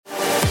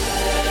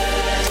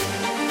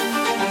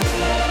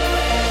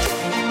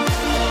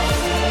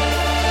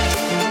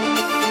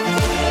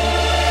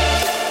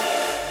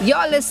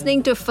You're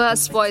listening to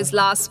First Voice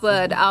Last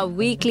Word, our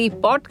weekly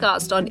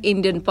podcast on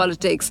Indian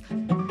politics.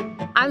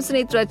 I'm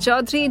Sunetra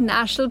Choudhury,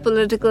 National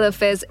Political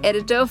Affairs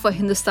Editor for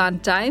Hindustan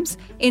Times.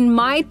 In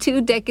my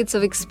 2 decades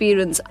of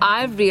experience,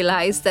 I've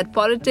realized that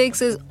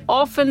politics is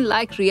often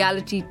like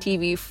reality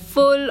TV,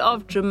 full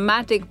of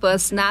dramatic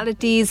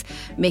personalities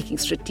making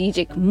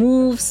strategic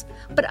moves.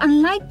 But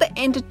unlike the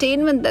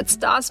entertainment that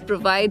stars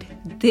provide,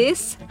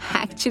 this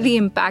actually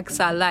impacts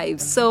our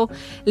lives. So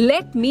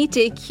let me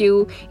take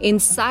you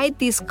inside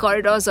these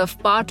corridors of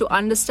power to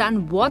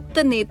understand what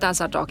the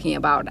netas are talking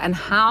about and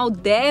how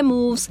their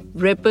moves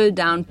ripple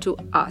down to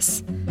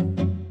us.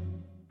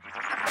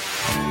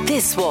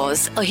 This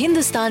was a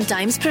Hindustan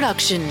Times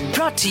production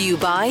brought to you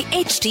by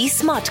HT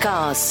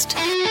Smartcast.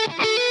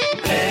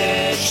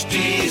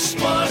 HT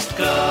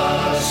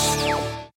Smartcast.